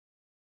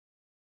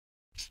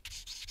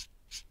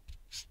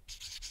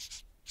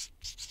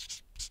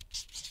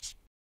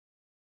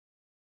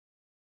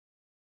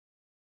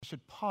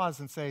should pause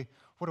and say,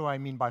 what do I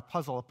mean by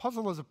puzzle? A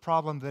puzzle is a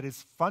problem that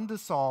is fun to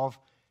solve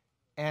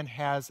and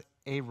has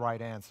a right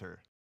answer.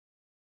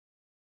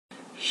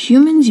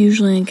 Humans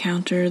usually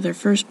encounter their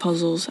first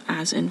puzzles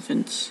as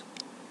infants.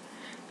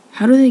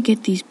 How do they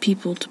get these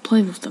people to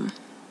play with them?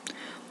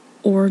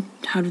 Or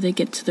how do they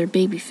get to their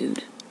baby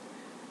food?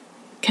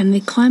 Can they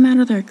climb out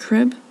of their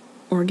crib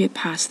or get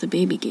past the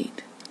baby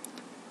gate?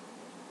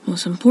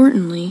 Most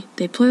importantly,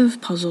 they play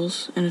with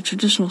puzzles in a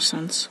traditional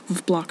sense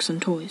with blocks and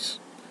toys.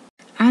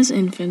 As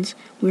infants,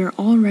 we are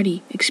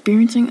already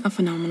experiencing a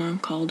phenomenon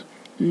called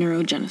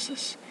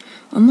neurogenesis.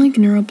 Unlike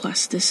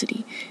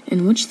neuroplasticity,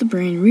 in which the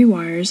brain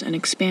rewires and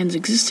expands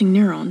existing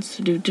neurons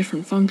to do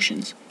different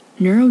functions,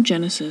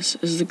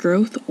 neurogenesis is the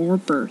growth or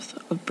birth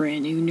of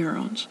brand new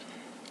neurons.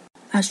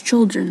 As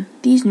children,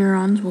 these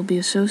neurons will be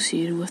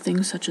associated with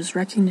things such as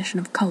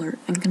recognition of color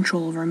and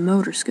control of our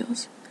motor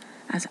skills.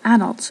 As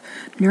adults,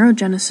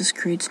 neurogenesis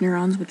creates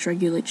neurons which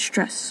regulate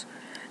stress.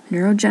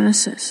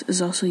 Neurogenesis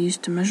is also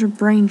used to measure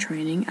brain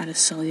training at a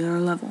cellular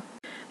level.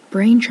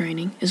 Brain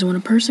training is when a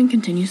person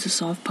continues to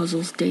solve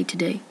puzzles day to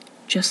day,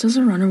 just as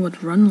a runner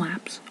would run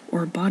laps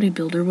or a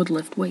bodybuilder would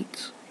lift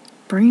weights.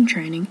 Brain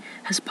training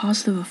has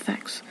positive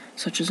effects,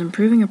 such as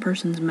improving a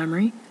person's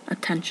memory,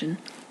 attention,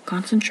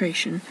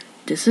 concentration,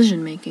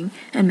 decision-making,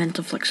 and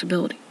mental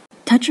flexibility.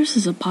 Tetris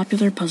is a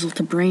popular puzzle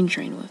to brain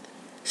train with.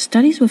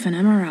 Studies with an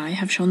MRI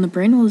have shown the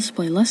brain will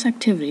display less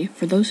activity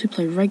for those who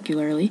play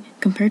regularly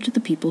compared to the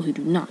people who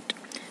do not.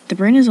 The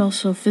brain is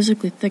also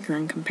physically thicker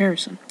in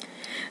comparison.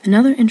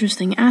 Another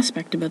interesting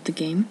aspect about the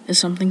game is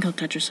something called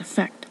Tetris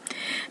effect.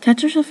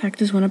 Tetris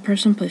effect is when a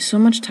person plays so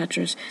much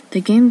Tetris,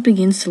 the game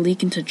begins to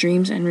leak into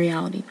dreams and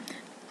reality.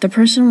 The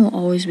person will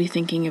always be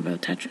thinking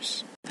about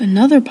Tetris.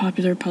 Another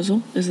popular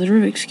puzzle is the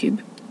Rubik's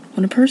Cube.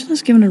 When a person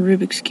is given a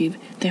Rubik's Cube,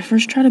 they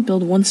first try to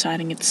build one side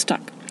and get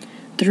stuck.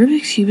 The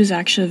Rubik's Cube is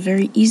actually a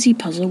very easy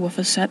puzzle with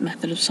a set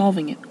method of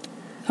solving it.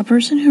 A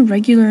person who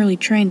regularly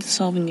trains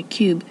solving a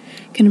cube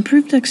can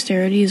improve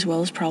dexterity as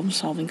well as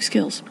problem-solving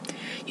skills.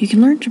 You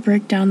can learn to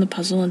break down the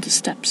puzzle into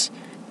steps,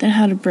 then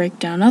how to break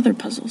down other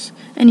puzzles,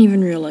 and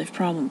even real-life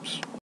problems.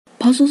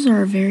 Puzzles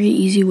are a very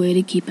easy way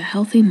to keep a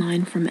healthy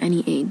mind from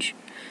any age.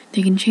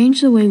 They can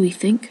change the way we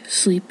think,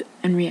 sleep,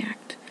 and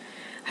react.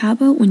 How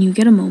about when you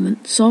get a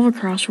moment, solve a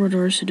crossword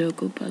or a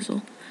Sudoku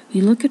puzzle? We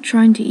look at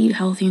trying to eat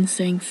healthy and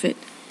staying fit,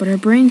 but our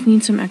brains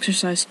need some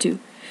exercise too.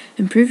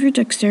 Improve your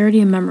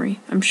dexterity and memory.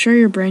 I'm sure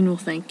your brain will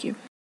thank you.